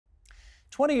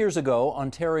20 years ago,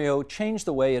 Ontario changed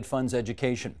the way it funds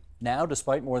education. Now,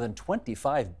 despite more than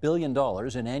 $25 billion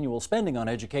in annual spending on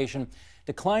education,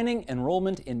 declining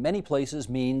enrollment in many places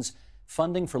means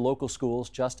funding for local schools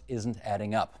just isn't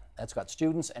adding up. That's got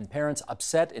students and parents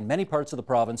upset in many parts of the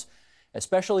province,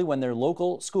 especially when their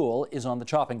local school is on the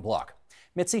chopping block.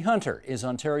 Mitzie Hunter is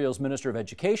Ontario's Minister of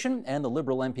Education and the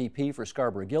Liberal MPP for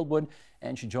Scarborough-Guildwood,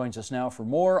 and she joins us now for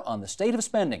more on the state of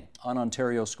spending on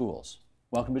Ontario schools.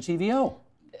 Welcome to TVO.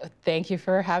 Thank you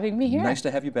for having me here. Nice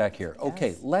to have you back here. Yes.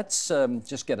 Okay, let's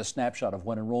just get a snapshot of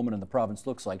what enrollment in the province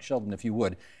looks like. Sheldon, if you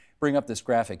would, bring up this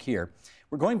graphic here.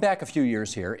 We're going back a few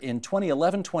years here. In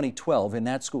 2011-2012, in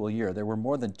that school year, there were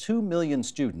more than 2 million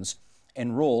students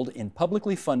enrolled in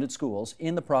publicly funded schools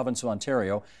in the province of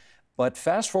Ontario. But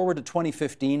fast forward to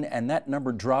 2015, and that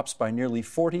number drops by nearly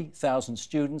 40,000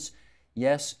 students.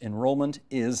 Yes, enrollment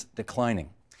is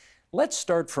declining. Let's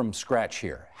start from scratch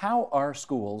here. How are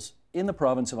schools in the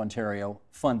province of Ontario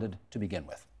funded to begin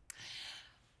with?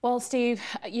 Well, Steve,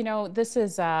 you know, this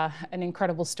is an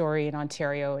incredible story in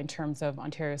Ontario in terms of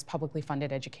Ontario's publicly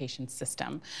funded education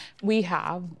system. We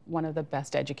have one of the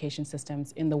best education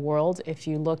systems in the world. If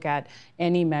you look at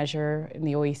any measure in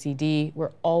the OECD,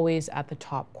 we're always at the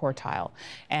top quartile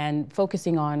and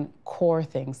focusing on core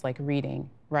things like reading,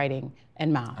 writing,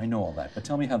 and math. I know all that, but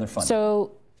tell me how they're funded.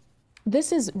 So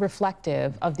this is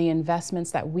reflective of the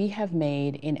investments that we have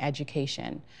made in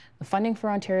education. The funding for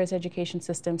Ontario's education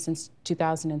system since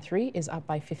 2003 is up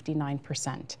by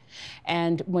 59%.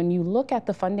 And when you look at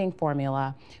the funding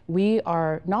formula, we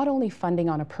are not only funding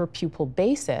on a per pupil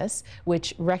basis,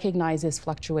 which recognizes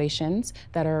fluctuations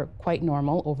that are quite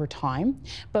normal over time,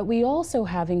 but we also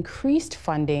have increased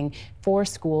funding for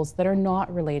schools that are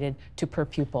not related to per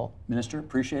pupil. Minister,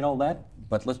 appreciate all that,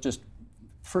 but let's just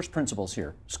first principles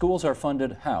here. Schools are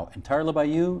funded how? Entirely by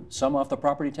you? Some off the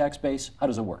property tax base? How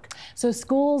does it work? So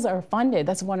schools are funded.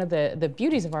 That's one of the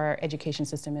beauties of our education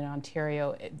system in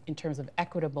Ontario in terms of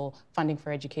equitable funding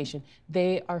for education.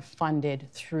 They are funded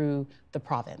through the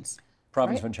province.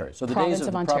 Province right? of Ontario. So the province days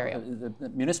of Ontario. The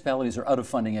municipalities are out of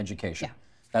funding education.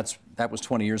 Yeah. That was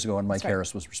 20 years ago, and Mike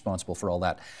Harris was responsible for all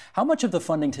that. How much of the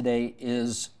funding today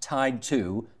is tied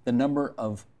to the number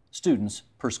of students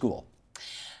per school?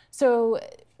 So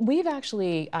we've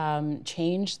actually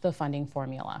changed the funding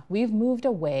formula. We've moved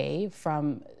away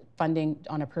from funding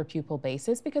on a per pupil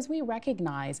basis because we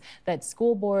recognize that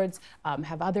school boards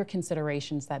have other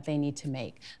considerations that they need to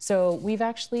make. So we've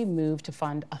actually moved to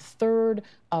fund a third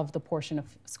of the portion of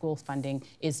school funding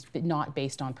is not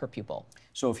based on per pupil.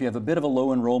 So if you have a bit of a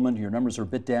low enrollment, your numbers are a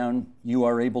bit down, you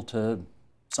are able to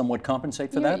somewhat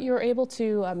compensate for that? You're able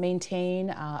to maintain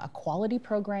a quality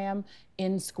program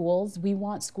in schools. We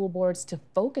want school boards to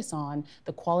focus on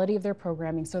the quality of their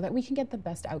programming so that we can get the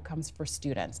best outcomes for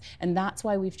students. And that's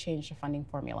why we've changed the funding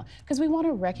formula, because we want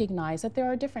to recognize that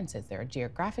there are differences. There are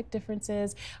geographic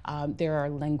differences, there are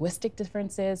linguistic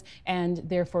differences, and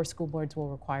therefore school boards will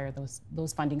require those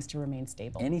fundings to remain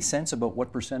stable. Any sense about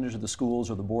what percentage of the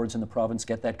schools or the boards in the province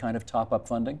get that kind of top-up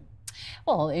funding?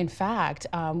 Well, in fact,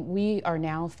 we are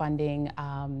now funding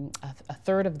a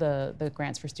third of the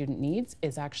grants for student needs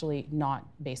is actually not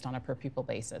based on a per pupil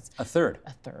basis. A third?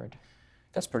 A third.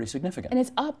 That's pretty significant. And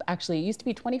it's up, actually. It used to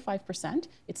be 25%.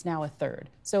 It's now a third.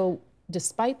 So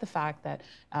despite the fact that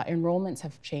enrollments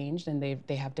have changed and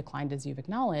they have declined, as you've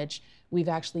acknowledged, we've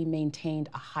actually maintained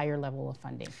a higher level of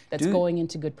funding that's going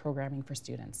into good programming for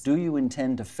students. Do you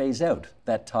intend to phase out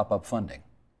that top-up funding?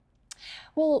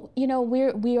 Well, you know,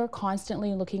 we are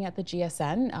constantly looking at the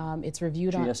GSN. It's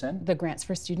reviewed on the Grants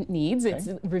for Student Needs. Okay. It's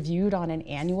reviewed on an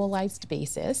annualized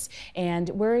basis, and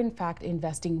we're in fact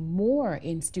investing more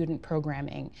in student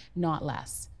programming, not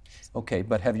less. Okay,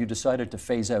 but have you decided to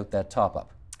phase out that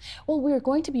top-up? Well, we're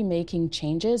going to be making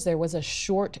changes. There was a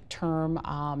short-term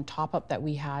top-up that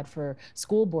we had for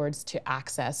school boards to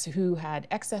access who had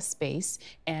excess space,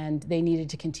 and they needed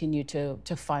to continue to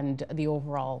fund the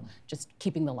overall, just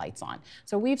keeping the lights on.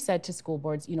 So we've said to school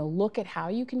boards, you know, look at how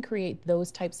you can create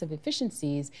those types of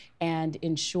efficiencies and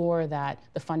ensure that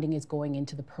the funding is going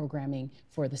into the programming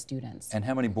for the students. And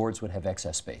how many boards would have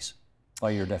excess space,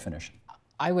 by your definition?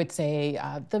 I would say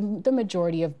the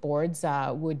majority of boards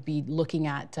would be looking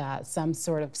at some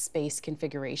sort of space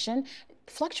configuration.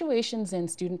 Fluctuations in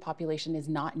student population is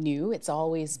not new. It's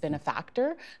always been a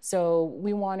factor. So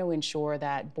we want to ensure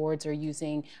that boards are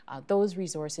using those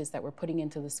resources that we're putting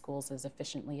into the schools as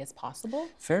efficiently as possible.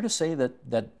 Fair to say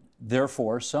that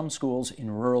therefore some schools in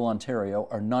rural Ontario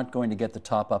are not going to get the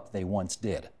top-up they once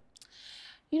did?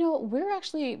 You know, we're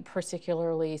actually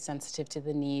particularly sensitive to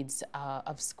the needs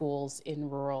of schools in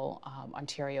rural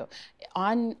Ontario.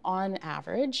 On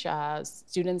average,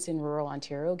 students in rural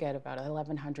Ontario get about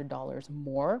 $1,100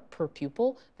 more per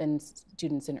pupil than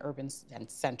students in urban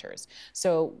centers.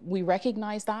 So we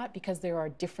recognize that because there are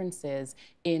differences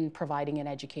in providing an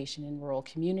education in rural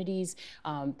communities.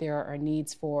 There are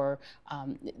needs for,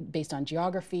 based on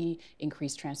geography,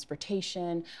 increased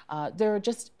transportation. There are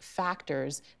just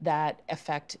factors that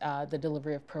affect the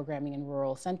delivery of programming in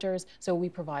rural centers, so we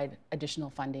provide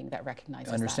additional funding that recognizes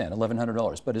that. I understand,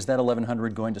 $1,100, but is that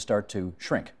 $1,100 going to start to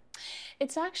shrink?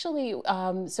 It's actually,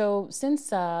 so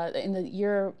since in the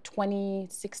year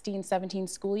 2016-17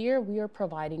 school year, we are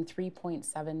providing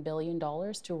 $3.7 billion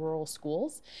to rural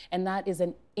schools, and that is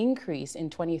an increase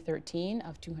in 2013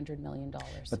 of $200 million.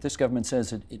 But this government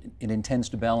says it intends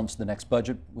to balance the next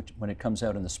budget, which, when it comes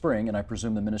out in the spring, and I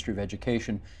presume the Ministry of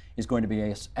Education is going to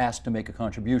be asked to make a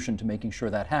contribution to making sure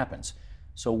that happens.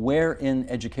 So where in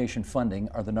education funding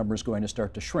are the numbers going to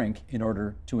start to shrink in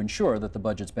order to ensure that the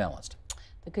budget's balanced?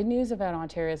 The good news about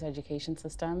Ontario's education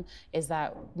system is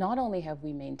that not only have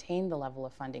we maintained the level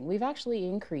of funding, we've actually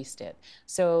increased it.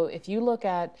 So if you look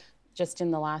at just in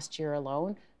the last year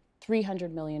alone,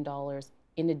 $300 million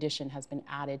in addition has been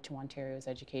added to Ontario's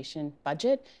education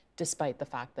budget, despite the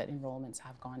fact that enrollments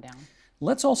have gone down.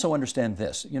 Let's also understand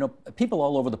this. You know, people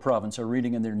all over the province are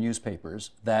reading in their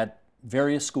newspapers that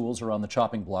various schools are on the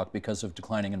chopping block because of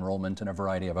declining enrollment and a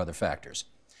variety of other factors.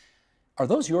 Are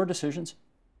those your decisions?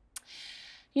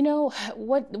 You know,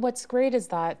 what's great is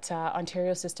that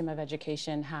Ontario's system of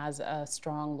education has a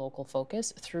strong local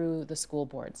focus through the school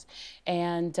boards.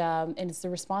 And it's the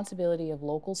responsibility of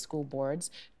local school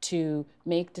boards to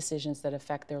make decisions that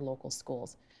affect their local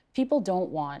schools. People don't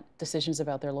want decisions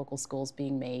about their local schools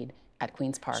being made at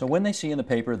Queen's Park. So when they see in the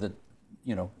paper that,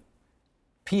 you know,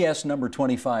 PS number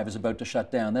 25 is about to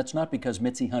shut down, that's not because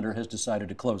Mitzie Hunter has decided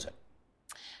to close it.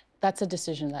 That's a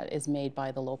decision that is made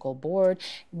by the local board.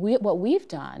 What we've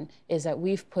done is that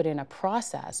we've put in a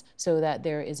process so that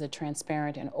there is a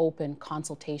transparent and open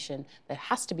consultation that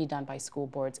has to be done by school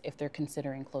boards if they're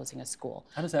considering closing a school.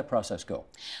 How does that process go?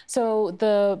 So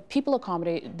the pupil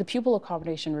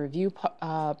accommodation review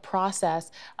process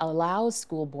allows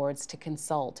school boards to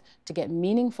consult, to get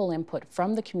meaningful input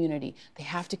from the community. They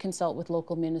have to consult with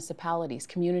local municipalities,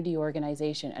 community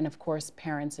organization, and of course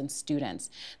parents and students.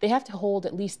 They have to hold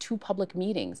at least 2 public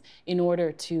meetings in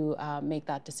order to make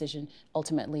that decision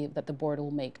ultimately that the board will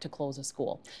make to close a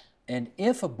school. And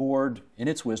if a board, in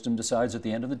its wisdom, decides at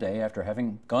the end of the day, after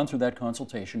having gone through that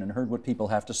consultation and heard what people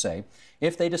have to say,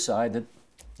 if they decide that,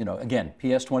 you know, again,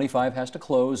 PS 25 has to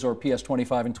close or PS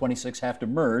 25 and 26 have to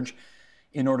merge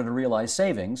in order to realize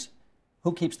savings,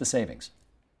 who keeps the savings?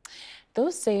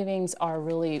 Those savings are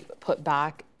really put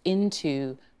back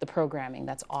into the programming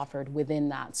that's offered within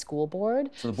that school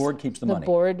board. So the board keeps the money? The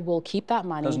board will keep that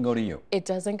money. It doesn't go to you? It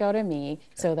doesn't go to me, okay,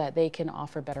 so that they can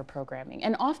offer better programming.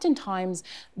 And oftentimes,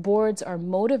 boards are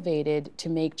motivated to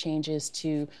make changes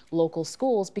to local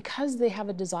schools because they have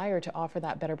a desire to offer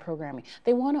that better programming.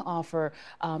 They want to offer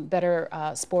better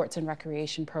sports and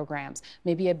recreation programs,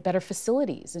 maybe a better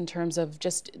facilities in terms of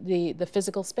just the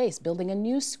physical space, building a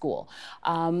new school,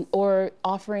 or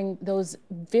offering those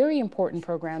very important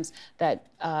programs that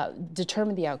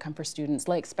determine the outcome for students,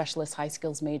 like specialist high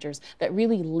skills majors that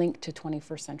really link to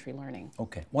 21st century learning.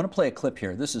 Okay, I want to play a clip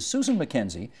here. This is Susan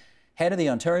McKenzie, head of the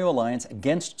Ontario Alliance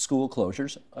Against School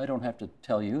Closures. I don't have to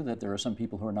tell you that there are some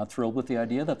people who are not thrilled with the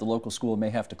idea that the local school may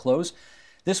have to close.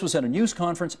 This was at a news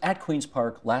conference at Queen's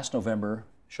Park last November.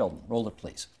 Sheldon, roll it,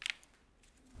 please.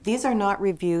 These are not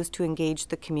reviews to engage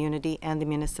the community and the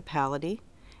municipality.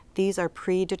 These are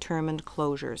predetermined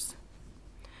closures.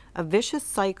 A vicious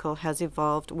cycle has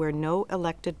evolved where no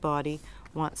elected body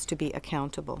wants to be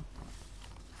accountable.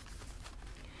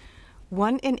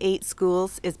 1 in 8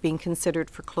 schools is being considered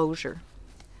for closure.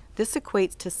 This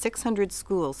equates to 600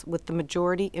 schools, with the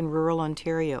majority in rural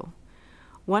Ontario.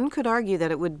 One could argue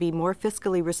that it would be more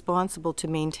fiscally responsible to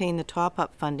maintain the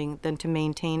top-up funding than to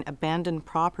maintain abandoned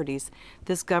properties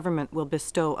this government will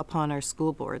bestow upon our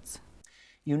school boards.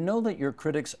 You know that your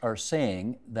critics are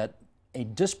saying that a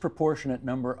disproportionate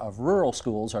number of rural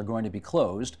schools are going to be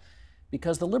closed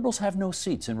because the Liberals have no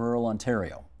seats in rural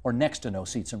Ontario, or next to no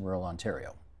seats in rural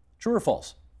Ontario. True or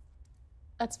false?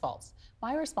 That's false.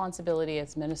 My responsibility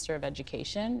as Minister of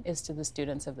Education is to the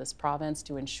students of this province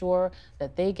to ensure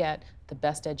that they get the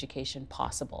best education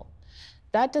possible.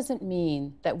 That doesn't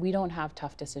mean that we don't have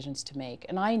tough decisions to make.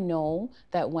 And I know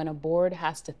that when a board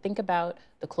has to think about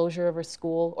the closure of a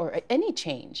school or any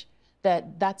change,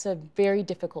 that's a very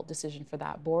difficult decision for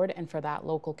that board and for that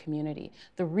local community.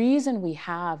 The reason we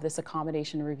have this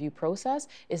accommodation review process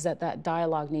is that that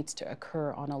dialogue needs to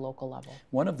occur on a local level.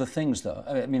 One of the things, though,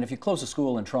 I mean, if you close a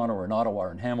school in Toronto or in Ottawa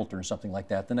or in Hamilton or something like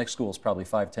that, the next school is probably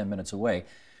 5–10 minutes away.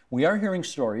 We are hearing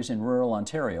stories in rural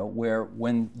Ontario where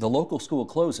when the local school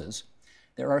closes,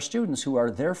 there are students who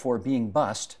are therefore being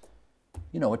bused,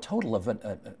 you know, a total of an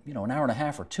hour and a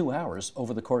half or 2 hours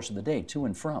over the course of the day, to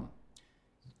and from.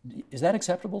 Is that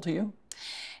acceptable to you?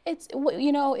 It's,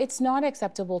 you know, it's not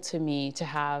acceptable to me to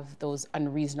have those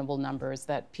unreasonable numbers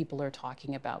that people are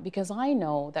talking about, because I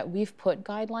know that we've put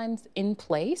guidelines in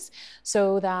place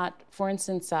so that, for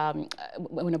instance,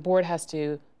 when a board has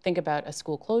to think about a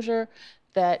school closure,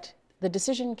 that the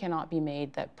decision cannot be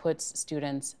made that puts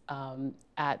students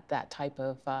at that type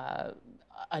of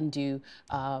undue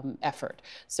effort.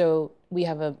 So we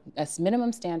have a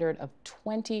minimum standard of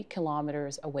 20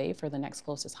 kilometers away for the next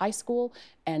closest high school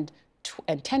and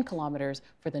 10 kilometers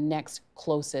for the next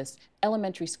closest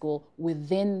elementary school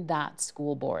within that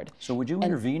school board. So would you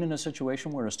intervene in a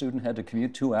situation where a student had to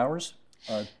commute 2 hours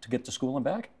to get to school and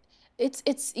back?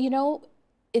 It's you know,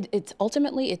 it's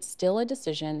ultimately, it's still a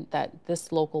decision that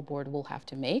this local board will have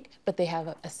to make, but they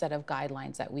have a set of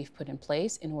guidelines that we've put in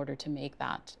place in order to make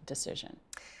that decision.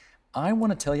 I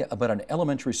want to tell you about an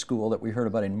elementary school that we heard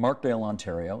about in Markdale,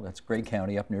 Ontario. That's Grey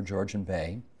County up near Georgian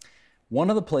Bay. One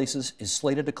of the places is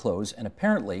slated to close, and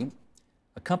apparently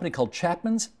a company called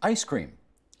Chapman's Ice Cream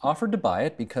offered to buy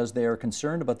it because they are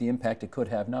concerned about the impact it could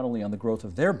have not only on the growth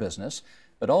of their business,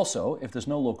 but also if there's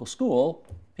no local school,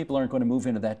 people aren't going to move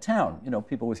into that town, you know,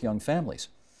 people with young families.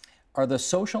 Are the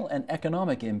social and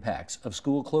economic impacts of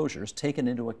school closures taken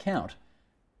into account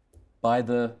by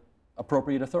the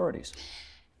appropriate authorities?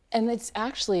 And it's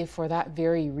actually for that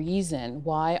very reason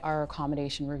why our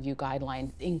accommodation review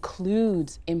guideline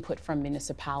includes input from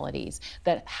municipalities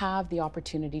that have the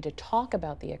opportunity to talk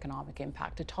about the economic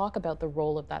impact, to talk about the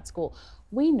role of that school.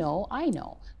 We know, I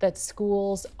know, that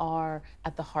schools are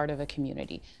at the heart of a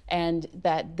community and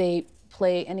that they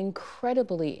play an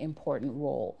incredibly important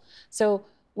role. So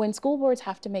when school boards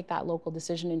have to make that local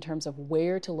decision in terms of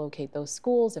where to locate those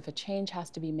schools, if a change has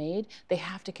to be made, they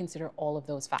have to consider all of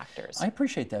those factors. I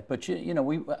appreciate that, but you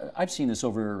know, I've seen this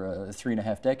over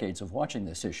 3.5 decades of watching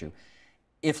this issue.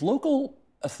 If local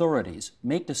authorities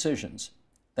make decisions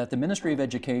that the Ministry of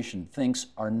Education thinks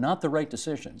are not the right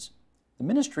decisions, the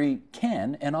ministry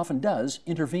can and often does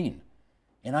intervene.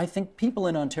 And I think people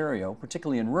in Ontario,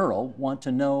 particularly in rural, want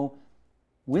to know,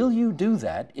 will you do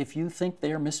that if you think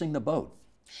they're missing the boat?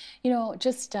 You know,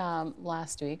 just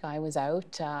last week I was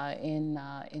out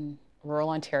in rural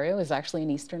Ontario. It was actually in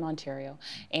Eastern Ontario,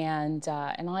 and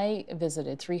I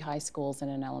visited 3 high schools and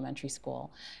an elementary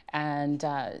school, and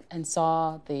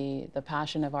saw the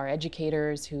passion of our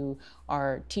educators who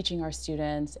are teaching our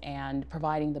students and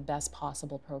providing the best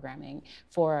possible programming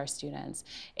for our students.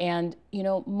 And you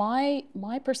know,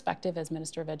 my perspective as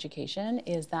Minister of Education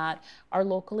is that our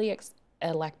locally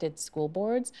elected school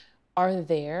boards are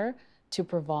there to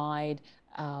provide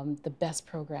the best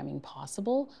programming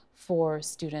possible for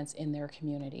students in their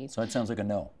communities. So it sounds like a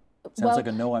no. Sounds like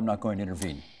a no, I'm not going to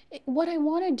intervene. What I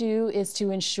want to do is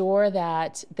to ensure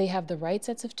that they have the right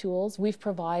sets of tools. We've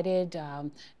provided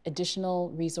additional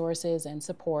resources and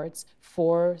supports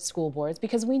for school boards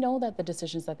because we know that the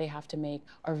decisions that they have to make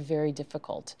are very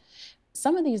difficult.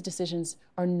 Some of these decisions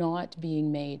are not being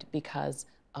made because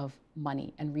of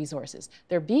money and resources.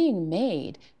 They're being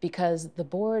made because the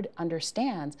board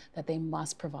understands that they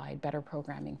must provide better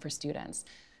programming for students.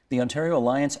 The Ontario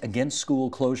Alliance Against School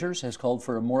Closures has called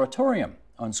for a moratorium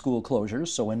on school closures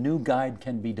so a new guide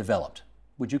can be developed.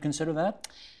 Would you consider that?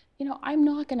 You know, I'm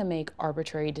not going to make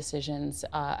arbitrary decisions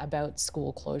about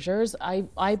school closures.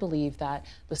 I believe that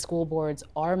the school boards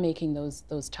are making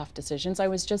those tough decisions. I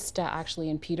was just actually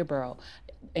in Peterborough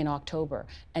in October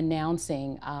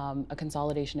announcing a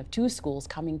consolidation of 2 schools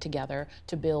coming together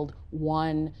to build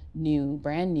one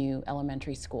brand new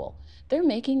elementary school. They're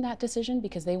making that decision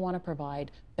because they want to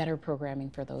provide better programming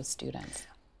for those students.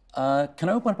 Can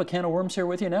I open up a can of worms here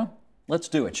with you now? Let's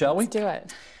do it, shall we? Let's do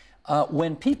it.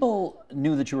 When people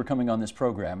knew that you were coming on this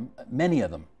program, many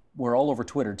of them were all over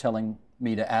Twitter telling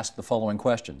me to ask the following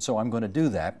question. So I'm going to do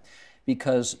that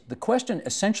because the question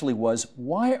essentially was,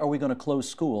 why are we going to close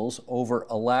schools over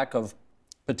a lack of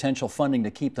potential funding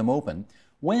to keep them open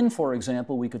when, for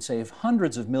example, we could save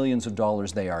hundreds of millions of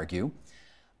dollars, they argue,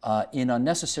 in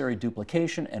unnecessary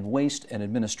duplication and waste and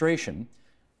administration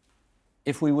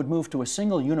if we would move to a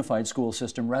single unified school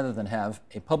system rather than have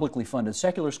a publicly funded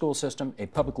secular school system, a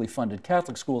publicly funded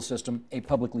Catholic school system, a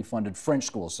publicly funded French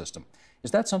school system.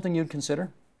 Is that something you'd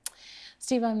consider?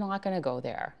 Steve, I'm not going to go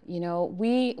there. You know,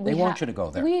 They want you to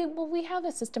go there. We have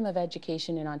a system of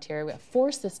education in Ontario. We have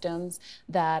 4 systems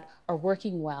that are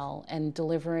working well and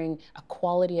delivering a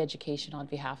quality education on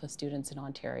behalf of students in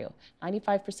Ontario.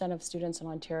 95% of students in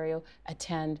Ontario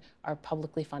attend our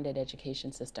publicly funded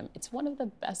education system. It's one of the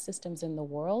best systems in the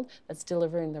world that's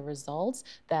delivering the results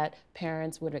that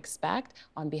parents would expect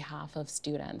on behalf of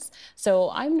students.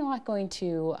 So I'm not going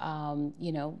to,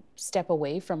 you know, step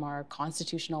away from our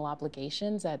constitutional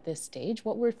obligations at this stage.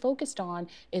 What we're focused on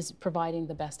is providing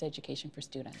the best education for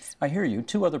students. I hear you.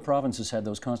 2 other provinces had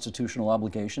those constitutional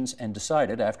obligations and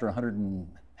decided after 100 and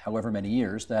however many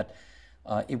years that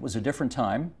it was a different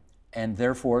time, and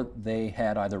therefore they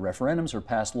had either referendums or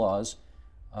passed laws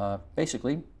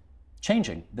basically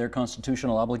changing their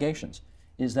constitutional obligations.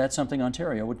 Is that something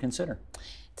Ontario would consider?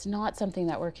 It's not something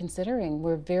that we're considering.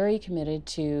 We're very committed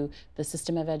to the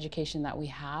system of education that we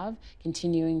have,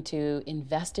 continuing to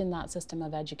invest in that system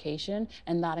of education,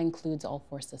 and that includes all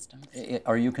 4 systems.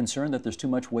 Are you concerned that there's too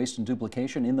much waste and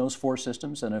duplication in those 4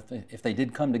 systems, and if they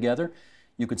did come together,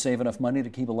 you could save enough money to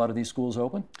keep a lot of these schools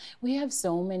open? We have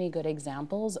so many good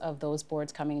examples of those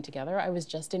boards coming together. I was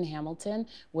just in Hamilton,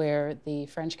 where the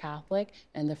French Catholic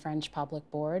and the French Public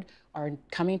Board are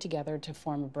coming together to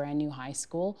form a brand new high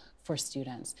school for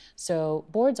students. So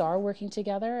boards are working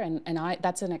together, and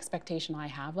that's an expectation I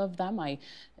have of them. I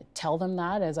tell them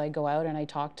that as I go out and I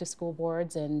talk to school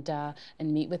boards and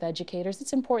meet with educators.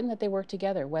 It's important that they work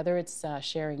together, whether it's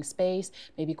sharing space,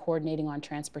 maybe coordinating on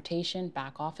transportation,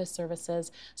 back office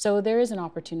services. So there is an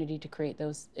opportunity to create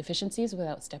those efficiencies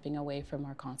without stepping away from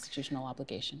our constitutional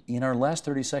obligation. In our last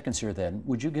 30 seconds here then,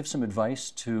 would you give some advice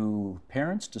to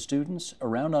parents, to students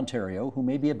around Ontario who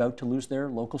may be about to lose their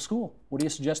local school? What do you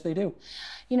suggest they do?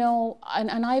 You know,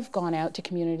 and I've gone out to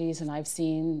communities and I've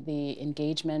seen the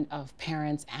engagement of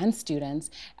parents and students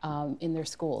in their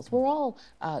schools. We're all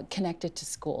connected to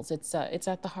schools. It's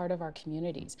at the heart of our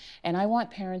communities. And I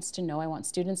want parents to know, I want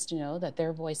students to know that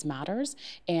their voice matters,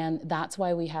 and that's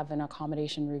why we have an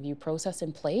accommodation review process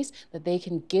in place, that they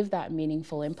can give that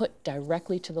meaningful input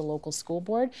directly to the local school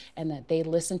board, and that they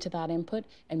listen to that input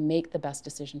and make the best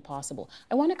decision possible.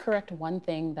 I want to correct one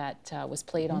thing that was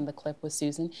played on the clip with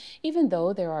Susan. Even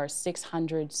though there are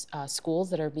 600 schools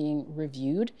that are being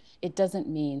reviewed, it doesn't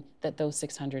mean that those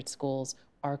 600 schools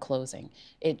are closing.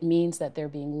 It means that they're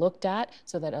being looked at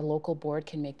so that a local board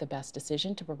can make the best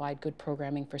decision to provide good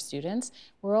programming for students.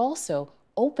 We're also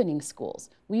opening schools.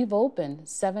 We've opened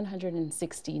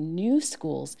 760 new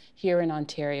schools here in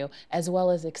Ontario, as well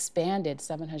as expanded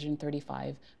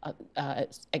 735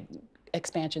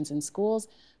 expansions in schools,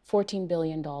 $14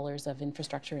 billion of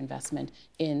infrastructure investment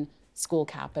in school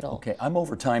capital. Okay, I'm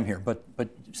over time here, but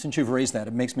since you've raised that,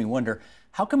 it makes me wonder,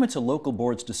 how come it's a local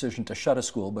board's decision to shut a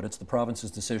school, but it's the province's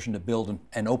decision to build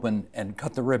and open and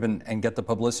cut the ribbon and get the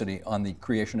publicity on the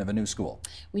creation of a new school?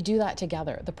 We do that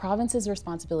together. The province's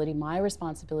responsibility, my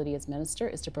responsibility as minister,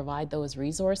 is to provide those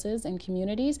resources in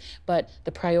communities, but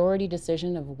the priority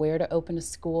decision of where to open a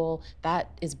school, that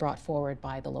is brought forward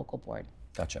by the local board.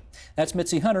 Gotcha. That's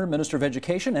Mitzie Hunter, Minister of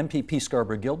Education, MPP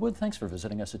Scarborough-Guildwood. Thanks for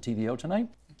visiting us at TVO tonight.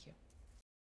 Thank you.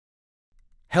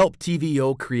 Help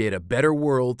TVO create a better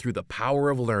world through the power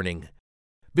of learning.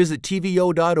 Visit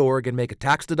TVO.org and make a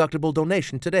tax-deductible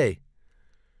donation today.